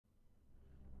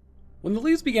When the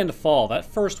leaves began to fall that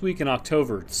first week in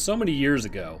October so many years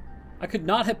ago, I could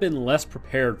not have been less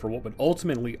prepared for what would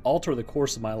ultimately alter the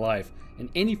course of my life and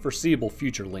any foreseeable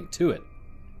future linked to it.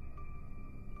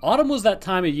 Autumn was that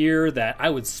time of year that I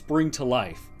would spring to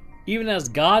life, even as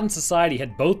God and society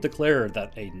had both declared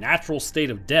that a natural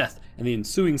state of death and the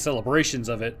ensuing celebrations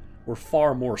of it were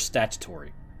far more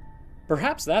statutory.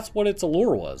 Perhaps that's what its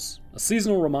allure was, a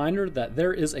seasonal reminder that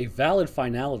there is a valid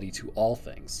finality to all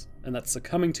things, and that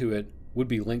succumbing to it would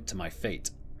be linked to my fate.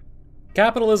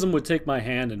 Capitalism would take my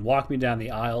hand and walk me down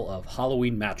the aisle of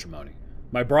Halloween matrimony.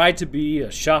 My bride-to-be,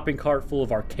 a shopping cart full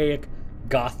of archaic,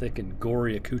 gothic, and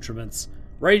gory accoutrements,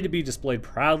 ready to be displayed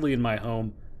proudly in my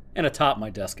home and atop my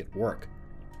desk at work.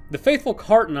 The faithful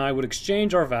cart and I would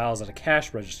exchange our vows at a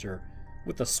cash register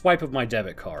with a swipe of my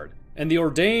debit card, and the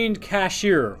ordained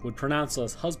cashier would pronounce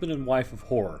us husband and wife of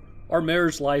horror, our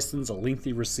marriage license a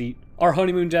lengthy receipt, our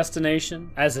honeymoon destination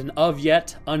as an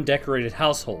of-yet undecorated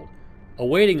household,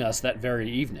 awaiting us that very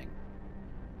evening.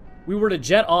 We were to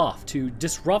jet off to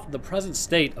disrupt the present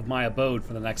state of my abode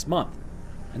for the next month,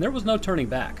 and there was no turning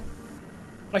back.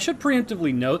 I should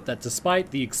preemptively note that despite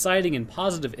the exciting and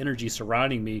positive energy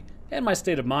surrounding me and my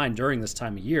state of mind during this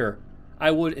time of year,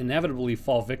 I would inevitably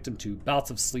fall victim to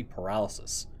bouts of sleep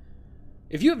paralysis.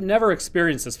 If you have never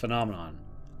experienced this phenomenon,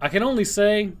 I can only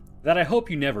say that I hope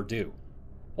you never do.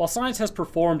 While science has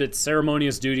performed its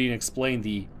ceremonious duty and explained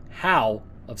the how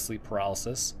of sleep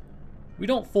paralysis, we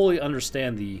don't fully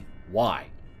understand the why.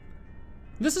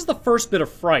 This is the first bit of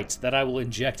fright that I will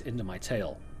inject into my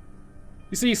tale.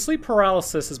 You see, sleep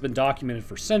paralysis has been documented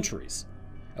for centuries,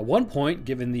 at one point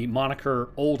given the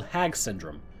moniker Old Hag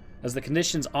Syndrome, as the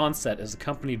condition's onset is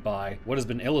accompanied by what has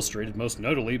been illustrated most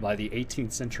notably by the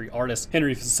 18th century artist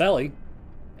Henry Fuseli,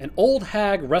 an old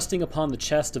hag resting upon the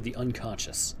chest of the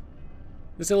unconscious.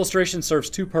 This illustration serves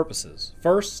two purposes.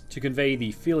 First, to convey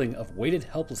the feeling of weighted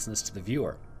helplessness to the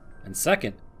viewer, and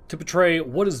second, to portray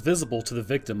what is visible to the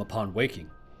victim upon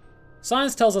waking.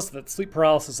 Science tells us that sleep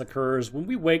paralysis occurs when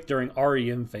we wake during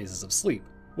REM phases of sleep,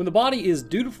 when the body is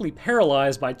dutifully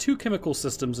paralyzed by two chemical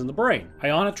systems in the brain,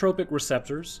 ionotropic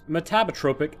receptors and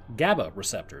metabotropic GABA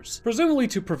receptors, presumably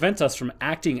to prevent us from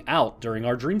acting out during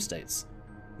our dream states.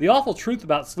 The awful truth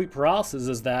about sleep paralysis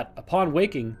is that, upon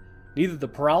waking, neither the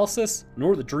paralysis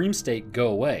nor the dream state go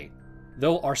away,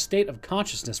 though our state of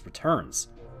consciousness returns.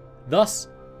 Thus,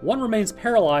 one remains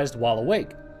paralyzed while awake.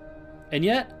 And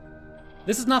yet,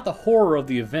 this is not the horror of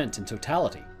the event in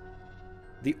totality.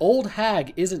 The old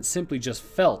hag isn't simply just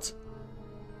felt,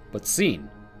 but seen.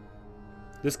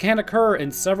 This can occur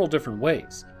in several different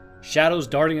ways. Shadows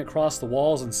darting across the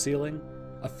walls and ceiling,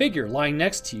 a figure lying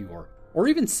next to you, or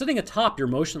even sitting atop your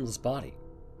motionless body.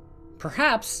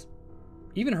 Perhaps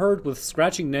even heard with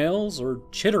scratching nails or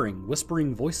chittering,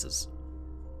 whispering voices.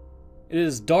 It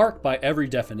is dark by every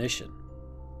definition.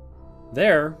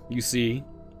 There, you see,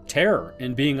 terror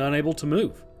in being unable to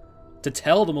move, to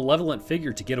tell the malevolent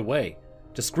figure to get away,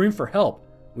 to scream for help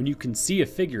when you can see a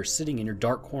figure sitting in your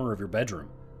dark corner of your bedroom.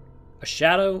 A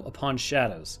shadow upon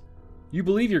shadows. You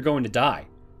believe you're going to die,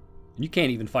 and you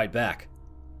can't even fight back.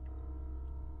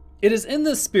 It is in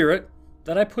this spirit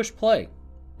that I push play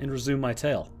and resume my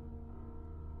tale.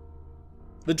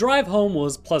 The drive home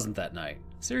was pleasant that night,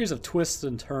 a series of twists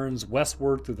and turns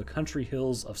westward through the country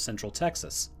hills of central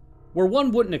Texas, where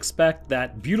one wouldn't expect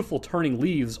that beautiful turning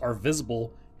leaves are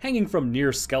visible hanging from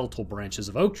near skeletal branches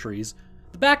of oak trees.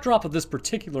 The backdrop of this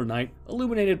particular night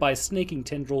illuminated by snaking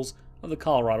tendrils of the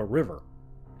Colorado River,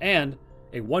 and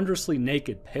a wondrously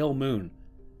naked pale moon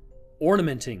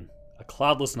ornamenting a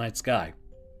cloudless night sky.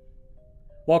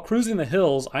 While cruising the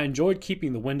hills, I enjoyed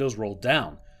keeping the windows rolled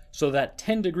down, so that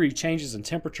 10-degree changes in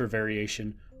temperature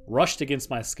variation rushed against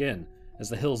my skin as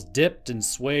the hills dipped and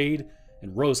swayed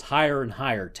and rose higher and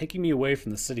higher, taking me away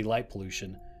from the city light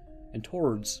pollution and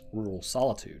towards rural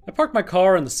solitude. I parked my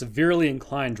car in the severely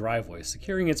inclined driveway,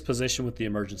 securing its position with the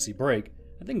emergency brake,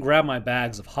 and then grabbed my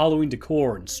bags of Halloween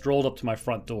decor and strolled up to my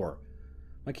front door.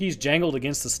 My keys jangled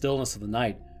against the stillness of the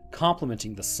night,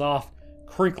 complementing the soft,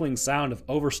 crinkling sound of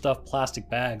overstuffed plastic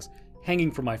bags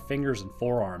hanging from my fingers and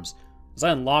forearms as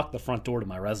I unlocked the front door to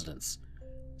my residence,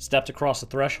 stepped across the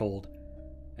threshold,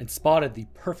 and spotted the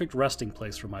perfect resting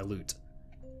place for my loot.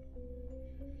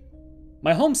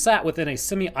 My home sat within a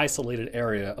semi-isolated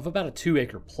area of about a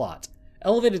 2-acre plot,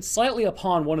 elevated slightly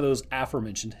upon one of those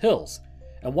aforementioned hills,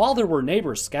 and while there were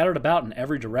neighbors scattered about in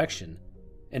every direction,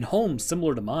 and homes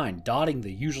similar to mine dotting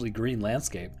the usually green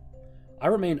landscape, I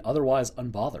remained otherwise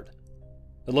unbothered.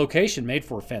 The location made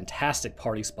for a fantastic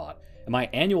party spot, and my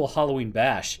annual Halloween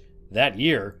bash, that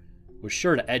year, was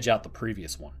sure to edge out the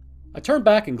previous one. I turned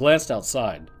back and glanced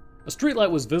outside. A streetlight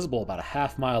was visible about a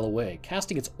half-mile away,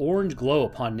 casting its orange glow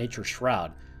upon nature's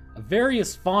shroud. A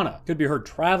various fauna could be heard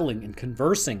traveling and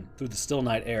conversing through the still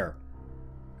night air.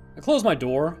 I closed my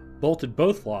door, bolted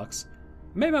both locks,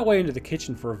 and made my way into the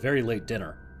kitchen for a very late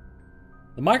dinner.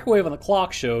 The microwave on the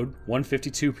clock showed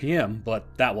 1:52 p.m.,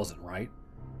 but that wasn't right.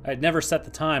 I had never set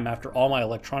the time after all my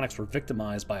electronics were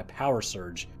victimized by a power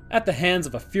surge at the hands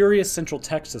of a furious Central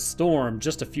Texas storm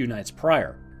just a few nights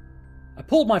prior. I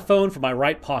pulled my phone from my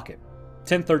right pocket.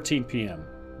 10:13 p.m.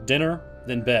 Dinner,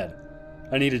 then bed.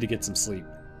 I needed to get some sleep.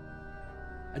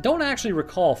 I don't actually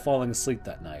recall falling asleep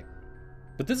that night,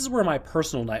 but this is where my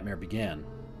personal nightmare began.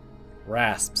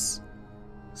 Rasps.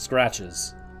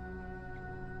 Scratches.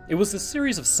 It was a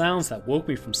series of sounds that woke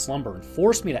me from slumber and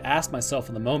forced me to ask myself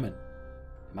in the moment,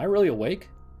 am I really awake?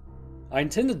 I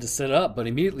intended to sit up, but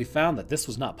immediately found that this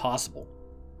was not possible.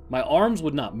 My arms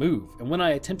would not move, and when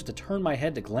I attempted to turn my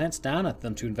head to glance down at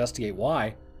them to investigate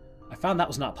why, I found that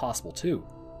was not possible too.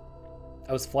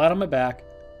 I was flat on my back,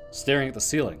 staring at the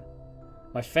ceiling,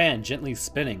 my fan gently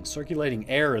spinning, circulating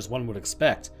air as one would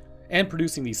expect, and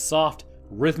producing the soft,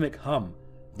 rhythmic hum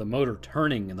of the motor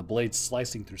turning and the blades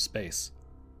slicing through space.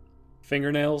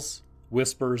 Fingernails,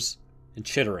 whispers, and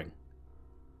chittering.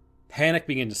 Panic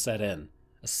began to set in,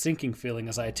 a sinking feeling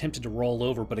as I attempted to roll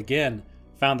over, but again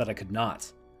found that I could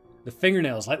not. The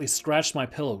fingernails lightly scratched my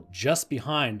pillow just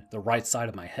behind the right side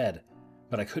of my head,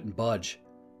 but I couldn't budge.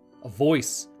 A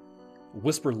voice, a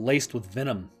whisper laced with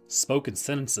venom, spoke in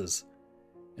sentences,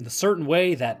 in the certain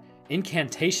way that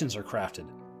incantations are crafted,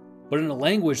 but in a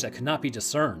language that could not be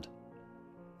discerned.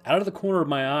 Out of the corner of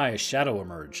my eye, a shadow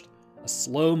emerged, a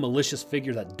slow, malicious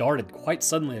figure that darted quite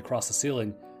suddenly across the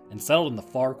ceiling and settled in the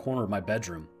far corner of my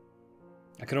bedroom.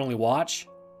 I could only watch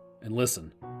and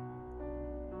listen.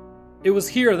 It was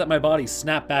here that my body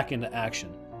snapped back into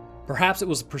action. Perhaps it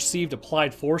was a perceived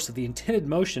applied force of the intended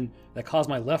motion that caused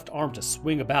my left arm to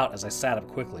swing about as I sat up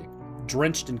quickly,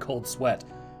 drenched in cold sweat,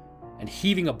 and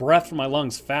heaving a breath from my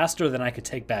lungs faster than I could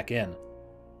take back in.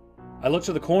 I looked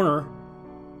to the corner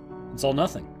and saw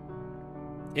nothing.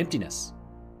 Emptiness.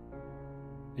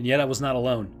 And yet I was not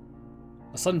alone.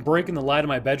 A sudden break in the light of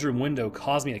my bedroom window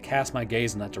caused me to cast my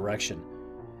gaze in that direction,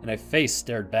 and a face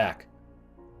stared back.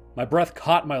 My breath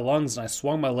caught in my lungs and I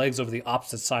swung my legs over the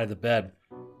opposite side of the bed.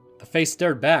 The face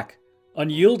stared back,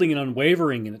 unyielding and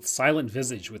unwavering in its silent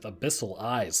visage with abyssal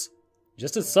eyes.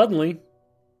 Just as suddenly,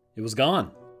 it was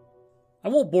gone. I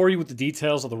won't bore you with the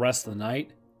details of the rest of the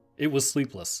night. It was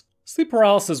sleepless. Sleep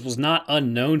paralysis was not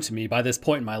unknown to me by this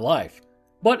point in my life,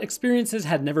 but experiences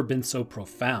had never been so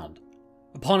profound.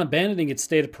 Upon abandoning its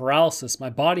state of paralysis, my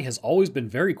body has always been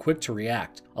very quick to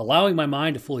react, allowing my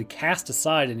mind to fully cast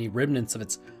aside any remnants of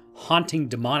its haunting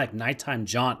demonic nighttime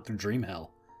jaunt through dream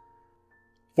hell.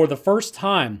 For the first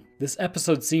time, this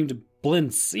episode seemed to blend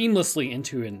seamlessly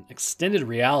into an extended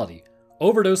reality,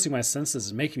 overdosing my senses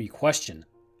and making me question,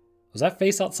 was that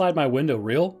face outside my window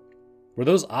real? Were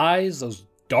those eyes, those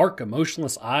dark,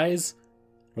 emotionless eyes,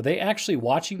 were they actually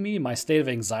watching me in my state of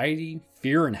anxiety,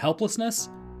 fear, and helplessness?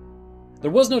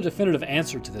 There was no definitive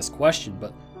answer to this question,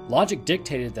 but logic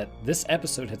dictated that this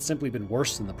episode had simply been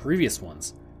worse than the previous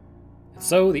ones. And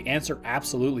so the answer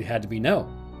absolutely had to be no.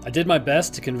 I did my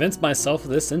best to convince myself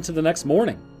of this into the next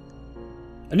morning.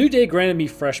 A new day granted me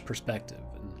fresh perspective,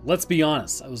 and let's be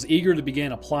honest, I was eager to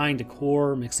begin applying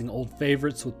decor, mixing old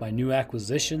favorites with my new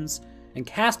acquisitions, and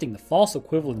casting the false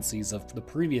equivalencies of the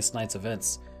previous night's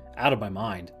events out of my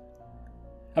mind.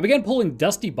 I began pulling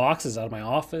dusty boxes out of my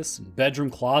office and bedroom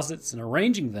closets and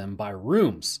arranging them by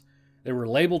rooms. They were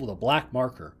labeled with a black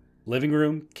marker: living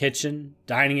room, kitchen,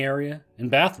 dining area,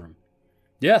 and bathroom.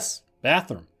 Yes,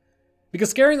 bathroom. Because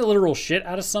scaring the literal shit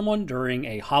out of someone during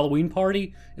a Halloween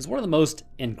party is one of the most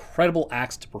incredible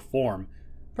acts to perform,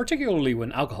 particularly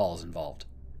when alcohol is involved.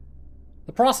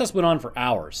 The process went on for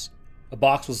hours. A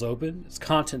box was opened, its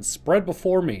contents spread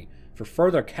before me for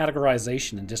further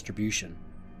categorization and distribution.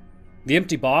 The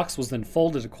empty box was then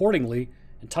folded accordingly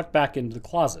and tucked back into the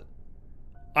closet.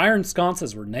 Iron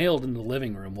sconces were nailed into the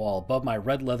living room wall above my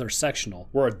red leather sectional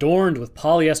were adorned with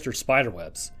polyester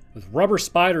spiderwebs, with rubber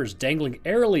spiders dangling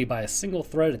airily by a single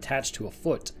thread attached to a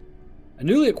foot. A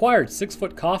newly acquired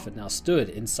 6-foot coffin now stood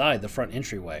inside the front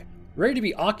entryway, ready to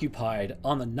be occupied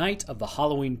on the night of the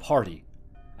Halloween party.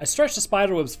 I stretched the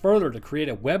spiderwebs further to create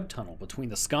a web tunnel between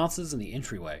the sconces and the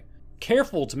entryway,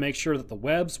 careful to make sure that the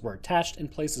webs were attached in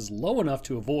places low enough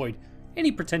to avoid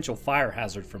any potential fire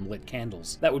hazard from lit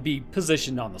candles that would be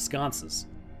positioned on the sconces,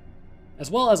 as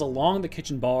well as along the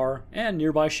kitchen bar and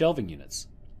nearby shelving units.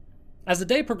 As the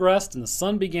day progressed and the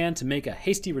sun began to make a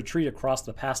hasty retreat across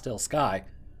the pastel sky,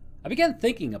 I began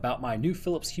thinking about my new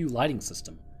Philips Hue lighting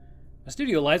system. My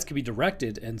studio lights could be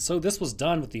directed, and so this was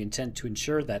done with the intent to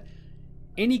ensure that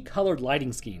any colored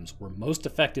lighting schemes were most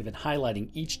effective in highlighting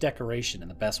each decoration in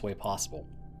the best way possible.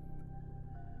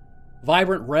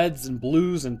 Vibrant reds and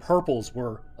blues and purples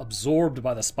were absorbed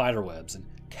by the spiderwebs and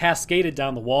cascaded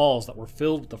down the walls that were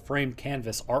filled with the framed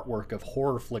canvas artwork of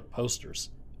horror flick posters.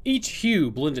 Each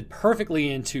hue blended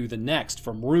perfectly into the next,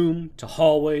 from room to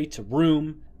hallway to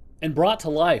room, and brought to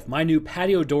life my new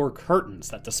patio door curtains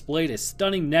that displayed a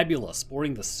stunning nebula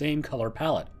sporting the same color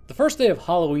palette. The first day of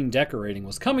Halloween decorating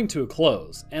was coming to a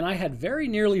close, and I had very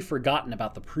nearly forgotten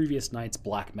about the previous night's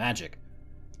black magic.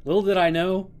 Little did I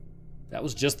know, that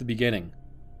was just the beginning.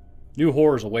 New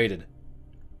horrors awaited.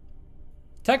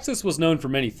 Texas was known for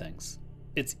many things.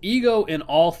 Its ego in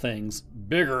all things,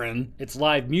 biggerin', its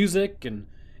live music and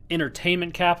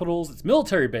entertainment capitals, its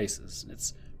military bases,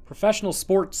 its professional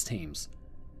sports teams,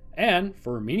 and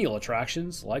for menial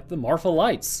attractions like the Marfa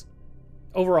Lights.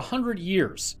 Over 100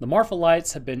 years, the Marfa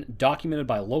Lights have been documented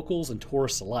by locals and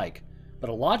tourists alike, but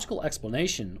a logical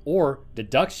explanation or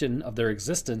deduction of their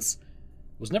existence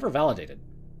was never validated.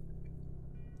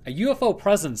 A UFO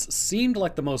presence seemed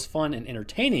like the most fun and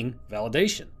entertaining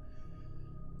validation,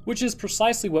 which is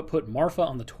precisely what put Marfa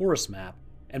on the tourist map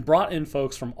and brought in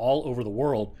folks from all over the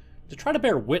world to try to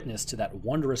bear witness to that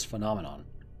wondrous phenomenon.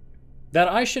 That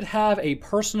I should have a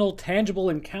personal, tangible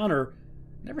encounter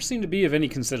never seemed to be of any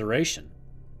consideration.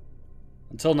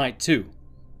 Until night 2.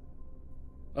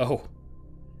 Oh,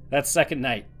 that second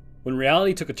night, when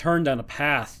reality took a turn down a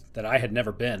path that I had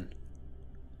never been.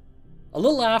 A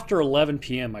little after 11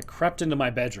 p.m., I crept into my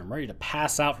bedroom, ready to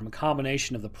pass out from a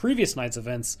combination of the previous night's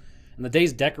events and the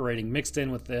day's decorating mixed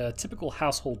in with the typical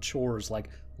household chores like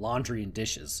laundry and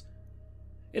dishes.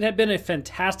 It had been a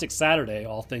fantastic Saturday,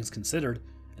 all things considered,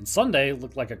 and Sunday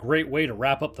looked like a great way to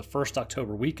wrap up the first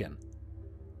October weekend.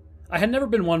 I had never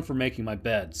been one for making my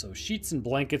bed, so sheets and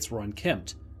blankets were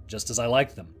unkempt, just as I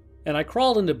liked them, and I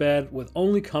crawled into bed with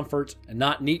only comfort and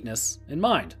not neatness in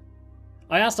mind.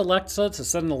 I asked Alexa to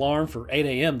set an alarm for 8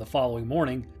 a.m. the following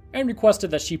morning, and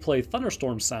requested that she play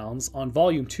thunderstorm sounds on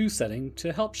volume 2 setting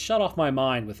to help shut off my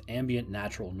mind with ambient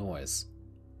natural noise.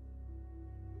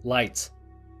 Light.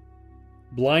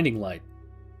 Blinding light.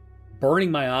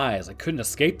 Burning my eyes, I couldn't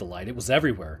escape the light, it was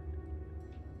everywhere.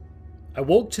 I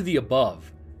woke to the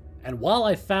above, and while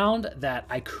I found that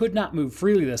I could not move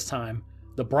freely this time,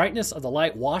 the brightness of the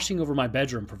light washing over my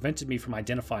bedroom prevented me from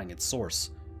identifying its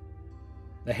source.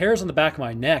 The hairs on the back of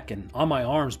my neck and on my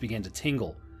arms began to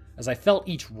tingle, as I felt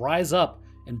each rise up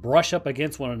and brush up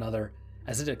against one another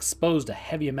as it exposed a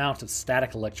heavy amount of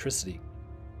static electricity.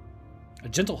 A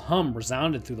gentle hum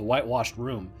resounded through the whitewashed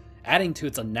room, adding to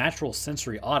its unnatural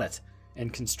sensory audit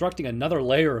and constructing another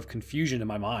layer of confusion in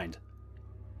my mind.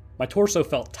 My torso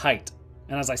felt tight,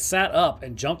 and as I sat up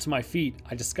and jumped to my feet,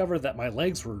 I discovered that my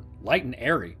legs were light and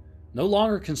airy, no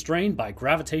longer constrained by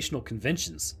gravitational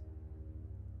conventions.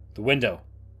 The window.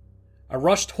 I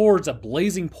rushed towards a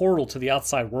blazing portal to the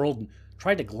outside world and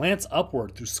tried to glance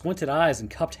upward through squinted eyes and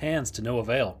cupped hands to no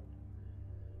avail.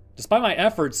 Despite my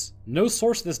efforts, no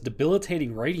source of this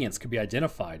debilitating radiance could be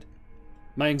identified.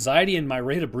 My anxiety and my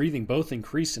rate of breathing both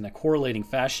increased in a correlating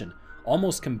fashion,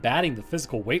 almost combating the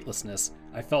physical weightlessness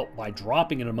I felt by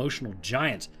dropping an emotional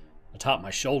giant atop my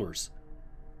shoulders.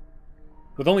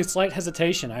 With only slight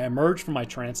hesitation, I emerged from my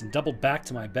trance and doubled back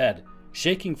to my bed,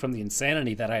 shaking from the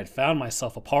insanity that I had found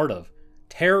myself a part of,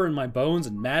 terror in my bones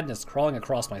and madness crawling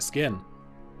across my skin.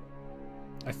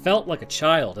 I felt like a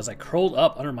child as I curled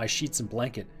up under my sheets and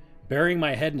blanket, burying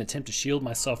my head in an attempt to shield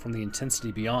myself from the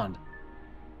intensity beyond.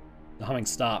 The humming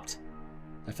stopped.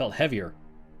 I felt heavier.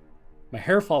 My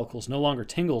hair follicles no longer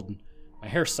tingled, and my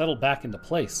hair settled back into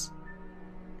place.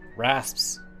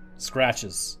 Rasps.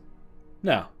 Scratches.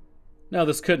 No,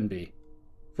 this couldn't be.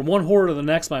 From one horror to the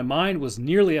next, my mind was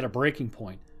nearly at a breaking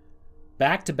point.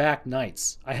 Back-to-back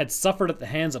nights, I had suffered at the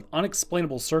hands of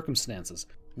unexplainable circumstances.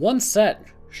 One set,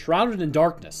 shrouded in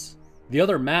darkness, the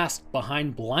other masked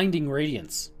behind blinding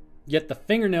radiance. Yet the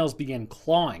fingernails began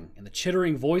clawing, and the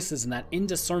chittering voices in that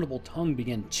indiscernible tongue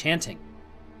began chanting.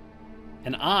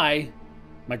 And I,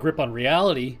 my grip on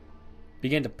reality,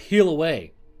 began to peel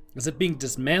away, as if being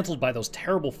dismantled by those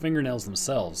terrible fingernails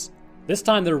themselves. This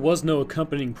time there was no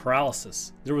accompanying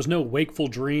paralysis. There was no wakeful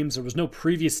dreams. There was no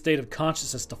previous state of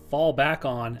consciousness to fall back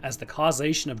on as the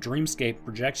causation of dreamscape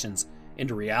projections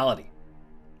into reality.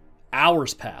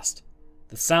 Hours passed,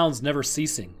 the sounds never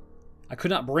ceasing. I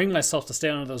could not bring myself to stay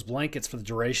under those blankets for the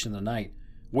duration of the night,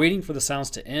 waiting for the sounds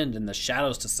to end and the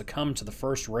shadows to succumb to the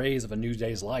first rays of a new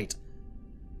day's light.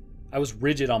 I was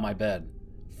rigid on my bed,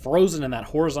 frozen in that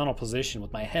horizontal position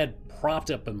with my head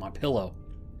propped up in my pillow.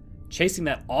 chasing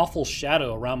that awful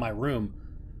shadow around my room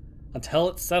until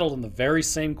it settled in the very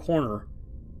same corner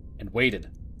and waited.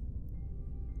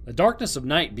 The darkness of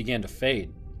night began to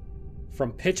fade.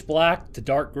 From pitch black to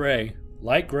dark gray,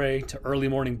 light gray to early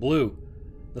morning blue,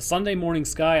 the Sunday morning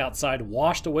sky outside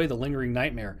washed away the lingering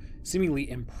nightmare, seemingly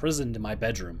imprisoned in my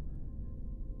bedroom.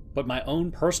 But my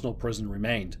own personal prison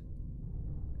remained.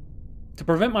 To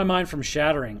prevent my mind from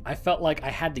shattering, I felt like I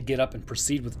had to get up and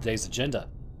proceed with the day's agenda.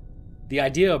 The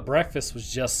idea of breakfast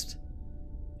was just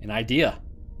an idea.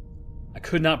 I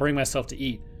could not bring myself to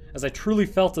eat, as I truly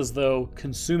felt as though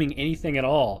consuming anything at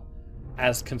all,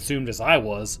 as consumed as I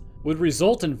was, would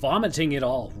result in vomiting it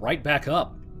all right back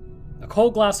up. A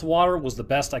cold glass of water was the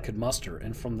best I could muster,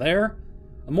 and from there,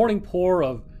 a morning pour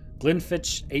of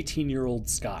Glenfiddich 18-year-old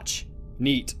Scotch.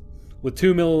 Neat, with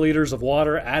 2 milliliters of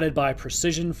water added by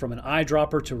precision from an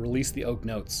eyedropper to release the oak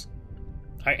notes.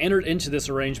 I entered into this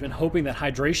arrangement hoping that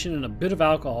hydration and a bit of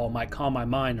alcohol might calm my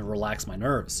mind and relax my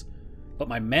nerves. But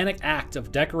my manic act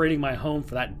of decorating my home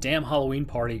for that damn Halloween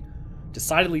party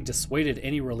decidedly dissuaded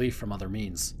any relief from other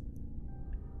means.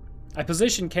 I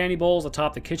positioned candy bowls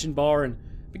atop the kitchen bar and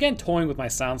began toying with my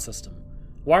sound system.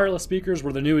 Wireless speakers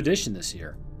were the new addition this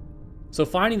year, so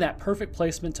finding that perfect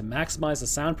placement to maximize the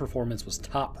sound performance was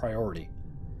top priority.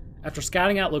 After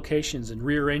scouting out locations and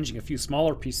rearranging a few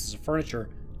smaller pieces of furniture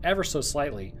ever so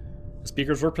slightly, the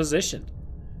speakers were positioned,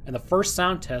 and the first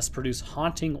sound test produced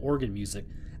haunting organ music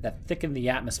that thickened the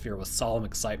atmosphere with solemn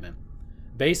excitement.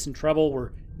 Bass and treble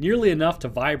were nearly enough to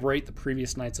vibrate the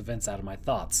previous night's events out of my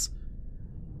thoughts.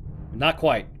 Not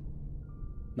quite.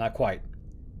 Not quite.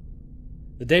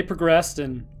 The day progressed,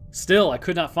 and still I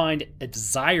could not find a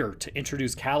desire to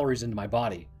introduce calories into my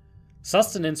body.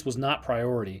 Sustenance was not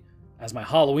priority, as my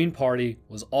Halloween party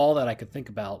was all that I could think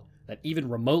about that even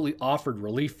remotely offered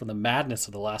relief from the madness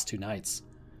of the last 2 nights.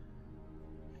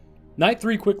 Night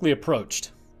 3 quickly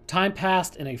approached. Time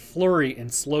passed in a flurry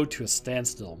and slowed to a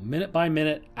standstill, minute by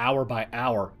minute, hour by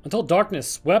hour, until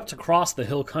darkness swept across the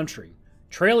hill country,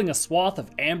 trailing a swath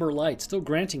of amber light, still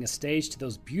granting a stage to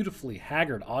those beautifully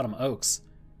haggard autumn oaks.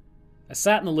 I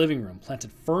sat in the living room,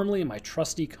 planted firmly in my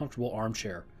trusty, comfortable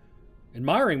armchair,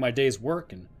 admiring my day's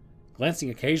work and glancing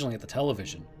occasionally at the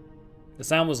television. The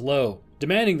sound was low,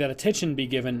 demanding that attention be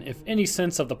given if any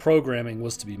sense of the programming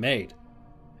was to be made.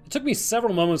 It took me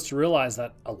several moments to realize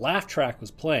that a laugh track was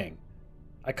playing,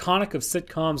 iconic of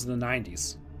sitcoms in the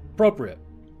 90s. Appropriate.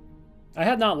 I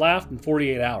had not laughed in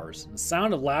 48 hours, and the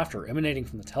sound of laughter emanating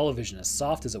from the television, as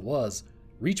soft as it was,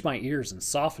 reached my ears and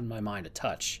softened my mind a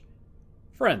touch.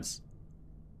 Friends.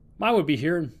 Mine would be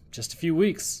here in just a few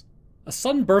weeks. A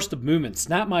sudden burst of movement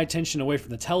snapped my attention away from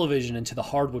the television into the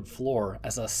hardwood floor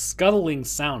as a scuttling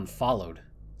sound followed.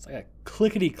 It's like a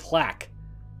clickety-clack.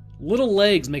 Little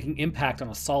legs making impact on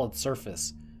a solid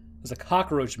surface as a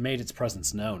cockroach made its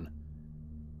presence known.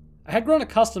 I had grown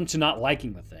accustomed to not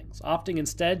liking the things, opting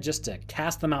instead just to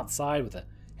cast them outside with a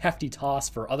hefty toss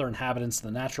for other inhabitants of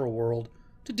the natural world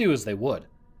to do as they would.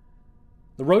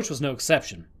 The roach was no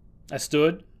exception. I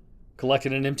stood,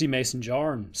 collected an empty mason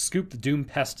jar, and scooped the doomed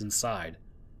pest inside.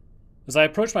 As I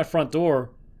approached my front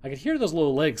door, I could hear those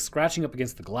little legs scratching up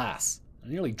against the glass. I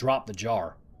nearly dropped the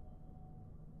jar.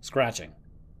 Scratching.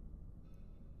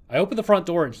 I opened the front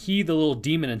door and heaved the little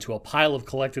demon into a pile of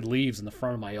collected leaves in the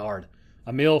front of my yard.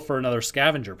 A meal for another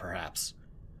scavenger, perhaps.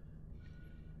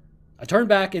 I turned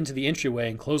back into the entryway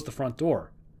and closed the front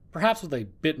door, perhaps with a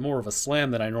bit more of a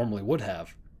slam than I normally would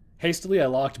have. Hastily, I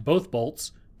locked both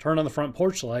bolts, turned on the front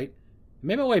porch light, and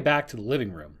made my way back to the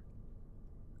living room.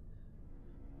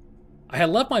 I had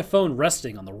left my phone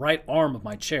resting on the right arm of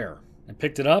my chair, and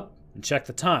picked it up and checked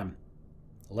the time.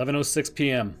 11:06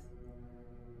 p.m.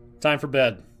 Time for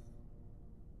bed.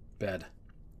 Bed.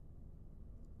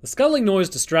 The scuttling noise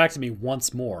distracted me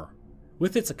once more.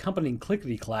 With its accompanying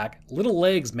clickety-clack, little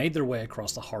legs made their way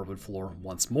across the hardwood floor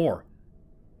once more.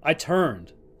 I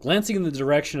turned, glancing in the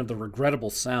direction of the regrettable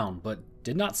sound, but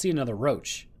did not see another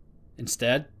roach.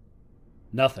 Instead,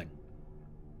 nothing.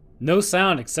 No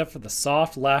sound except for the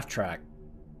soft laugh track.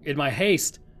 In my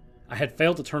haste, I had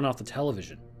failed to turn off the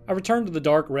television. I returned to the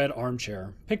dark red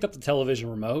armchair, picked up the television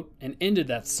remote, and ended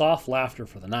that soft laughter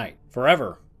for the night.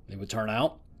 Forever, it would turn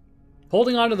out.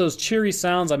 Holding on to those cheery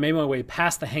sounds, I made my way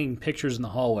past the hanging pictures in the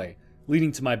hallway,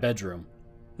 leading to my bedroom.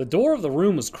 The door of the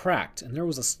room was cracked, and there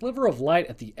was a sliver of light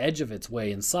at the edge of its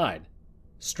way inside,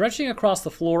 stretching across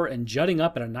the floor and jutting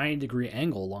up at a 90-degree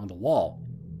angle along the wall.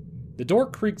 The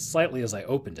door creaked slightly as I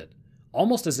opened it,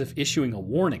 almost as if issuing a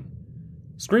warning,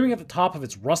 screaming at the top of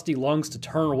its rusty lungs to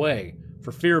turn away,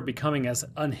 for fear of becoming as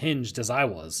unhinged as I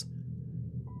was.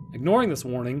 Ignoring this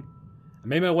warning, I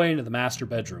made my way into the master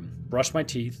bedroom, brushed my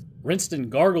teeth, rinsed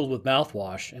and gargled with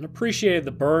mouthwash, and appreciated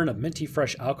the burn of minty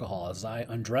fresh alcohol as I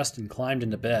undressed and climbed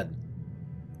into bed.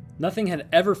 Nothing had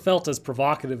ever felt as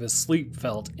provocative as sleep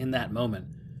felt in that moment,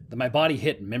 that my body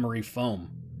hit memory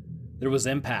foam. There was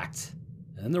impact,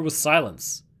 and then there was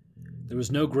silence. There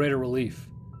was no greater relief.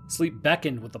 Sleep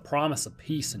beckoned with the promise of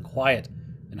peace and quiet,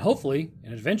 and hopefully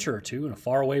an adventure or two in a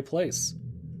faraway place.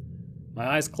 My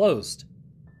eyes closed.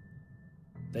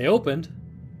 They opened,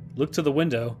 looked to the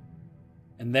window,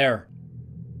 and there,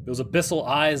 those abyssal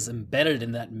eyes embedded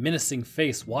in that menacing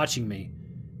face watching me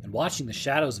and watching the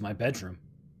shadows of my bedroom.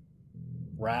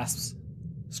 Rasps,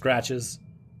 scratches.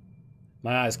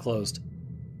 My eyes closed.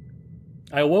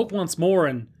 I awoke once more,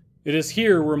 and it is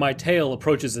here where my tale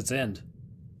approaches its end.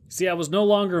 See, I was no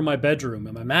longer in my bedroom,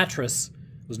 and my mattress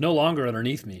was no longer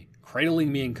underneath me,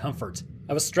 cradling me in comfort.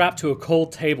 I was strapped to a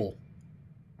cold table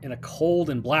in a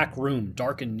cold and black room,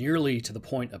 darkened nearly to the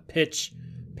point of pitch,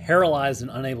 paralyzed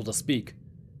and unable to speak.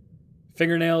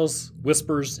 Fingernails,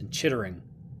 whispers, and chittering.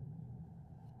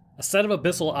 A set of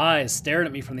abyssal eyes stared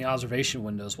at me from the observation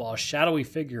windows while a shadowy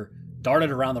figure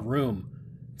darted around the room.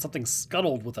 Something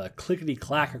scuttled with a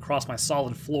clickety-clack across my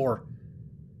solid floor.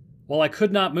 While I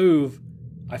could not move,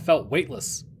 I felt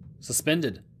weightless,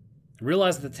 suspended, and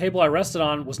realized that the table I rested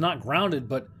on was not grounded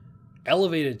but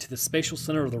elevated to the spatial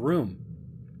center of the room.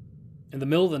 In the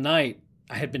middle of the night,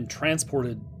 I had been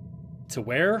transported to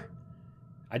where?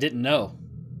 I didn't know.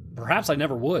 Perhaps I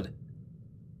never would.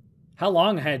 How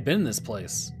long I had been in this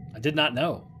place, I did not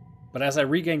know. But as I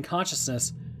regained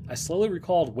consciousness, I slowly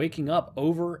recalled waking up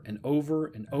over and over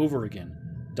and over again,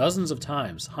 dozens of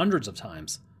times, hundreds of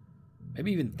times,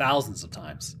 maybe even thousands of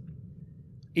times.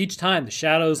 Each time, the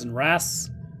shadows and rasps,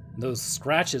 and those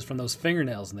scratches from those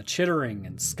fingernails, and the chittering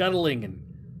and scuttling and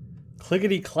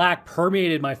clickety-clack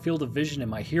permeated my field of vision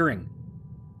and my hearing,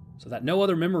 so that no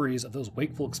other memories of those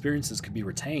wakeful experiences could be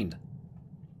retained.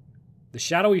 The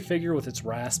shadowy figure with its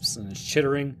rasps and its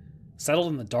chittering settled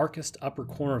in the darkest upper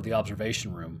corner of the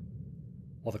observation room,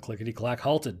 while the clickety-clack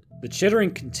halted. The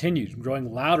chittering continued,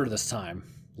 growing louder this time,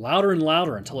 louder and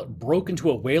louder until it broke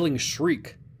into a wailing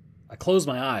shriek. I closed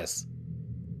my eyes.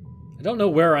 I don't know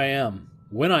where I am,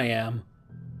 when I am,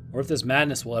 or if this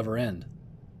madness will ever end.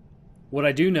 What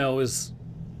I do know is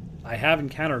I have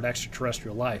encountered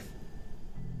extraterrestrial life.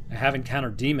 I have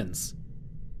encountered demons.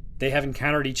 They have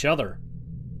encountered each other,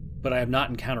 but I have not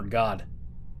encountered God.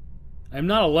 I am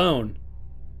not alone,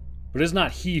 but it is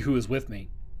not He who is with me.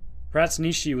 Perhaps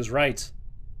Nietzsche was right.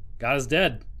 God is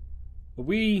dead, but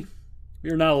we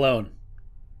are not alone.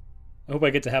 I hope I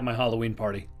get to have my Halloween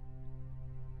party.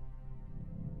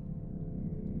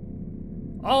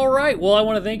 Alright, well, I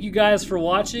want to thank you guys for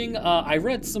watching. I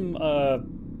read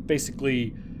some,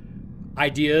 basically,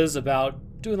 ideas about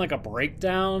doing like a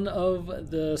breakdown of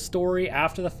the story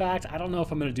after the fact. I don't know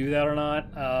if I'm going to do that or not.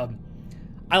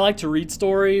 I like to read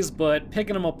stories, but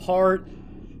picking them apart,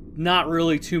 not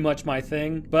really too much my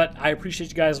thing. But I appreciate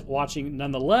you guys watching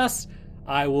nonetheless.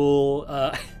 I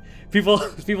will, people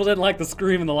didn't like the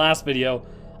scream in the last video.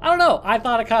 I don't know. I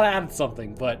thought it kind of added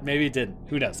something, but maybe it didn't.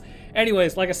 Who knows?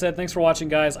 Anyways, like I said, thanks for watching,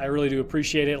 guys. I really do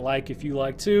appreciate it. Like if you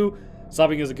like too.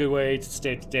 Subbing is a good way to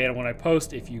stay up to date on when I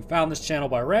post if you found this channel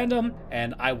by random.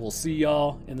 And I will see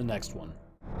y'all in the next one.